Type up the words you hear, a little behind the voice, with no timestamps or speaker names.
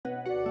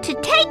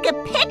take a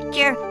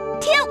picture,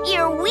 tilt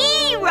your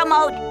Wii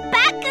remote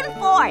back and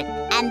forth,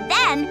 and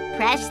then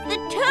press the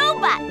 2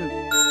 button.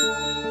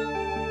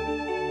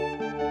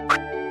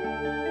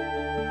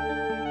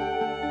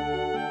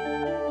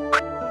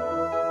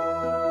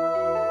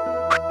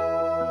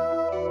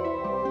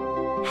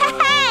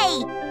 Hey!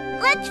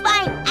 Let's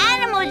find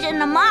animals in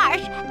the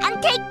marsh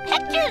and take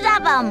pictures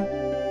of them.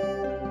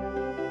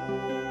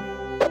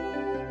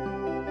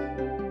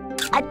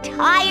 A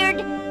tired,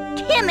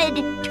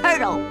 timid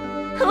turtle.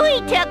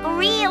 We took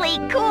really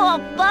cool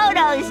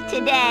photos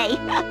today.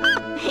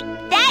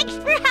 Thanks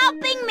for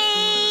helping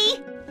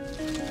me.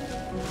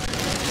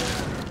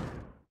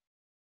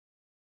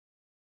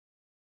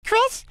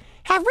 Chris,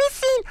 have we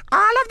seen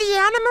all of the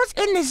animals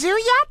in the zoo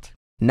yet?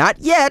 Not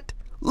yet.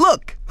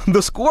 Look,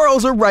 the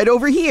squirrels are right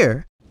over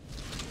here.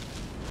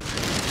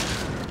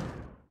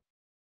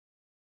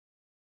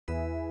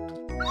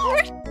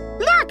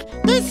 Look,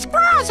 these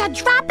squirrels are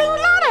dropping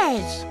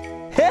letters.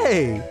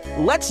 Hey,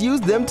 let's use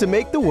them to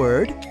make the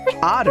word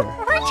otter.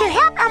 To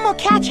help Elmo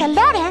catch a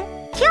letter,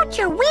 tilt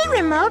your Wii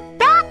remote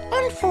back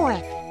and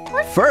forth.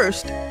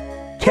 First,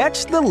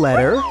 catch the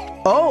letter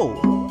O.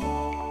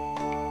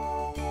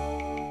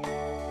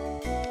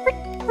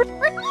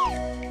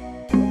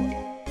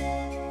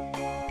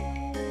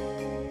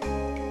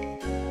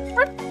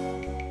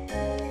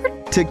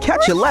 To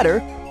catch a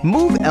letter,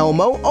 move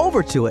Elmo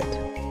over to it.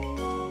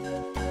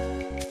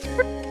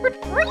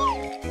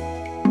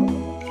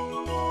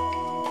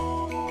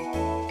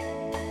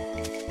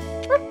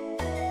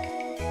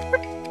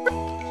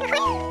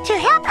 To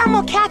help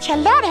Elmo catch a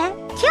letter,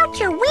 tilt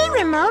your Wii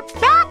remote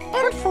back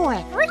and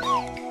forth.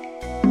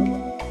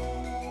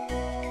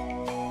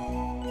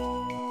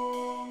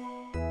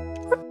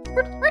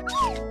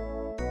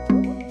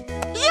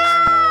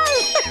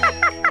 Yay!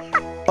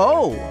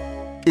 O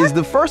is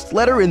the first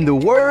letter in the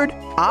word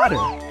otter.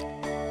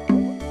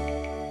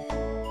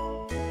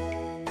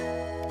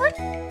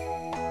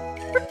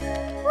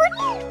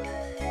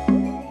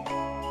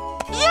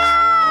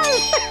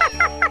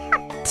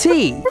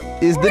 T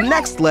is the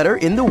next letter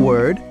in the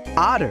word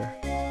otter.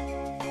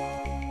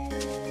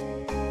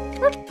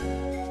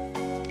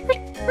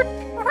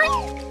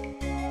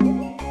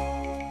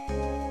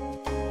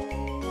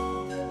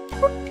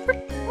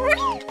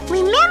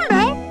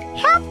 Remember,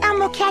 help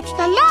Elmo catch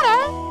the letter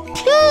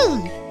T.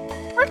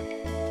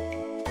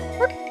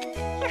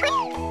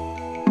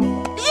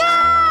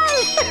 Yay!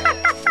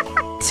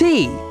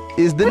 T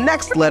is the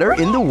next letter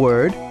in the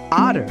word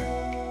otter.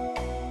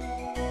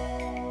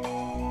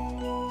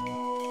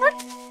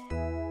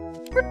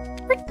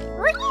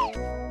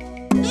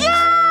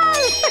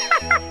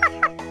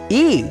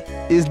 E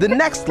is the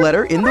next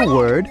letter in the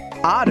word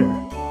otter.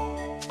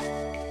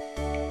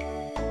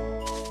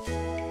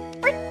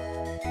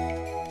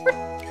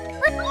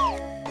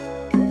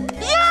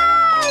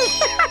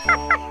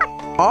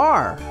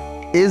 R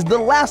is the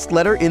last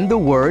letter in the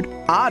word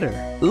otter.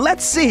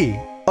 Let's see.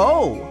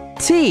 O-T-T-E-R.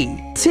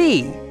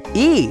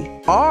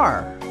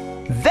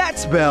 That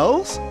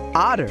spells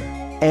otter.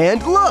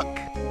 And look,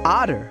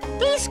 otter.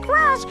 These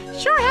squirrels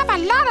sure have a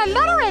lot of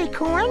letter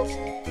acorns.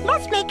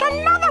 Let's make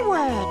another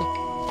word.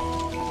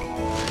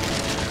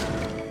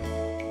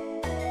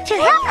 To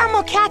help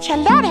Elmo catch a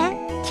letter,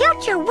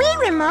 tilt your Wii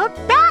remote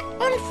back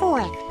and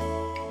forth.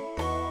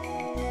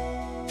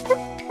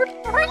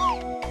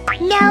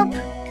 Nope.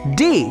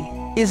 D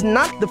is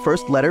not the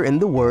first letter in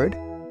the word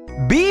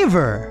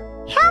beaver.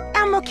 Help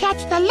Elmo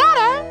catch the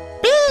letter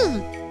B.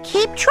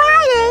 Keep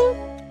trying.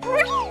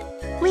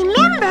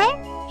 Remember,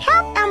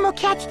 help Elmo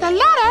catch the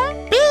letter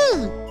B.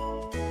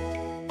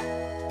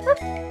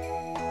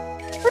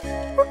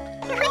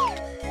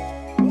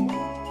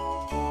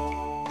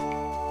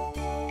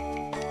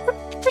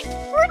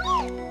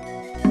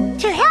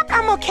 To help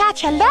Elmo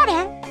catch a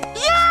letter,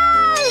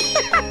 yay!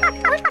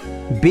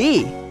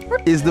 B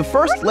is the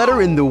first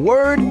letter in the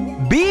word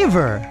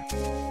beaver.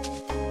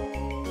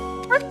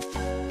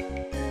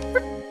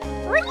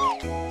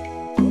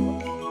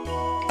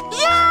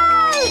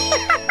 Yay!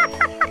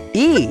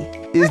 E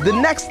is the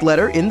next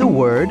letter in the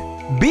word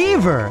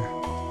beaver.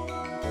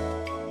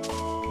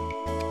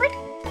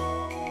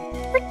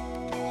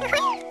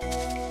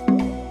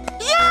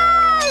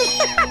 Yay!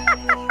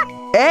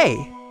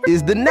 A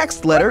is the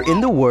next letter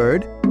in the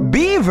word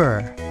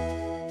beaver.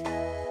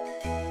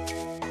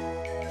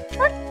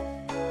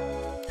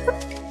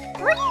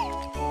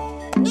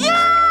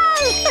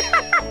 Yay!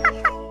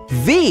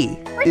 V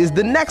is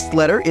the next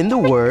letter in the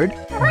word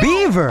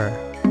beaver.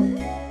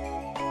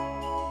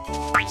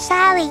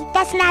 Sorry,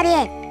 that's not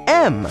it.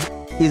 M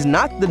is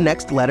not the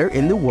next letter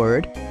in the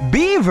word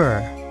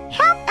beaver.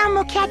 Help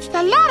Elmo catch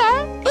the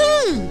letter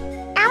E.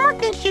 Elmo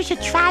thinks you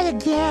should try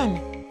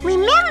again.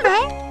 Remember,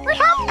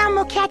 help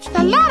Elmo catch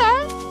the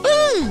letter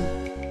E.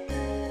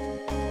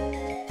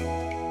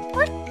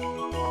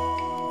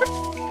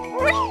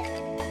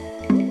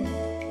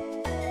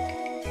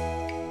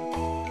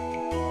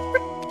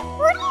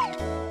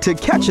 To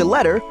catch a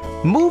letter,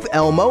 move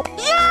Elmo.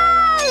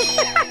 Yay!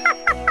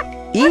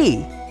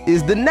 E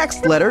is the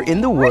next letter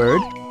in the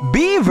word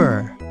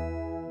beaver.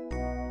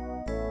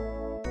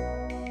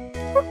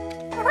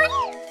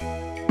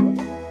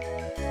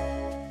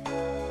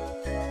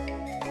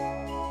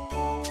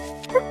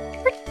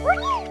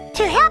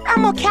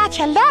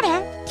 catch a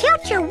letter,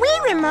 tilt your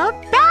Wii remote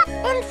back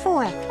and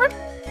forth.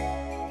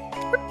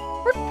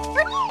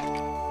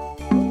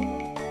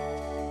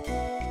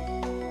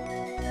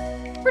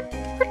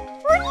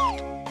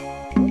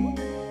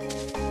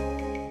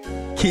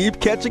 Keep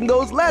catching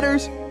those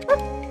letters.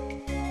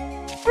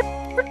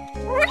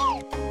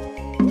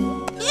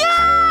 Yay!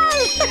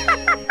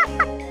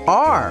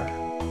 R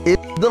is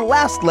the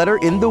last letter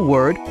in the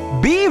word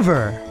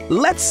beaver.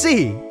 Let's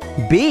see.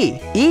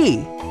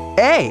 B-E-A-V-E-R.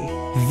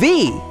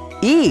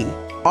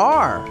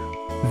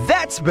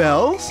 That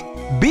spells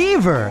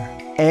beaver.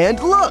 And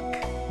look,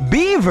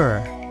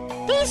 beaver.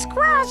 These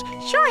squirrels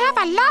sure have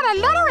a lot of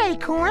letter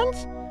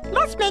acorns.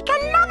 Let's make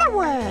another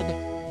word.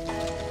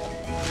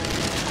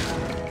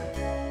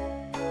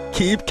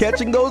 Keep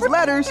catching those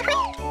letters.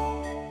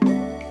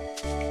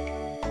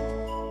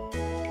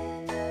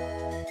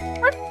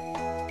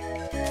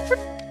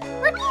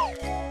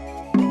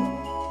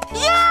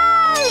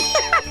 Yay!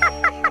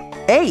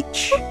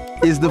 H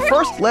is the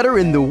first letter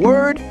in the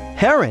word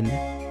heron.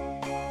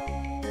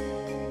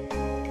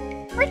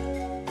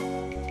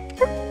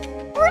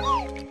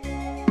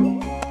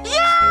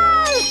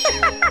 Yay!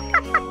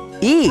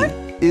 E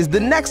is the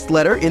next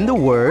letter in the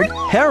word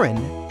heron.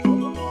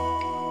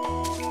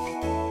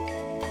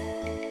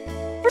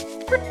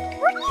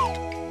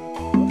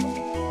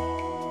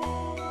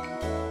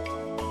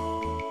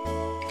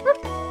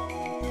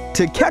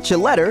 To catch a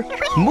letter,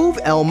 move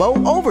Elmo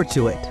over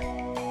to it.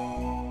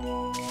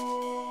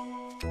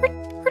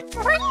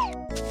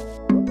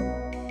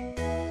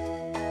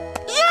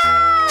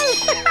 Yay!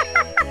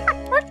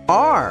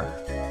 R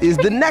is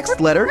the next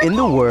letter in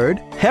the word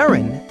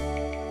heron.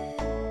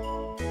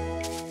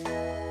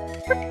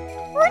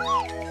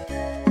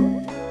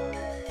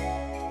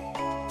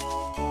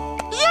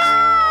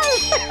 Yay!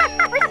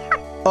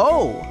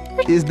 O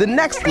is the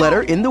next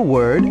letter in the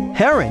word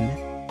heron.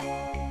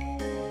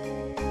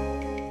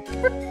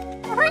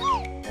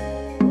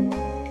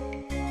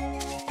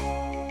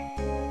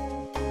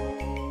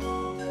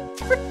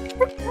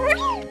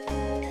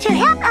 To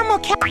help Elmo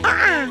catch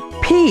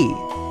P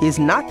is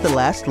not the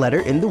last letter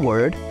in the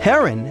word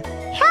heron.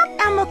 help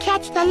Elmo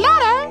catch the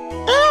letter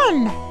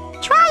N.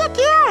 Try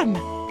again.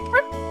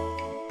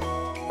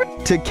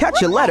 To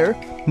catch a letter,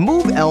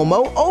 move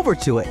Elmo over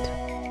to it.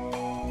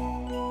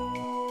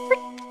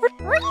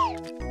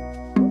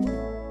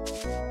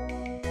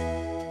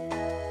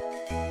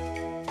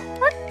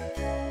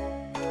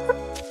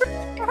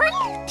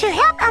 To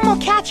help Elmo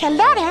catch a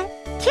letter,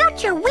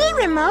 tilt your Wii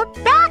remote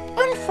back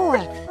and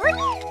forth.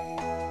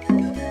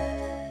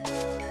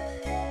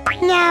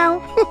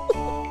 No.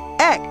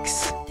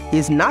 X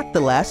is not the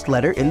last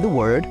letter in the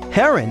word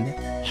heron.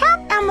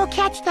 Help Elmo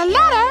catch the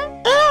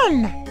letter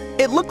N.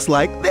 It looks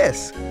like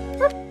this.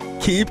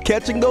 Keep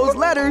catching those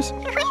letters.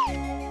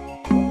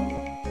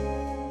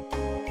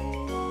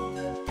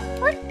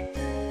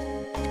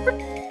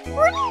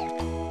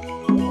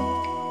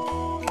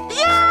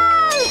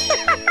 Yay!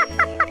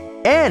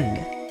 N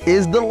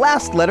is the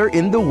last letter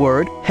in the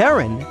word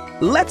heron.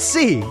 Let's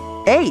see.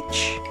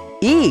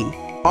 H-E-R-O-N.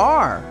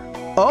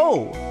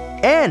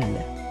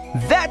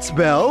 That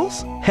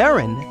spells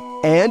heron.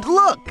 And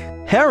look,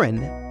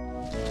 heron.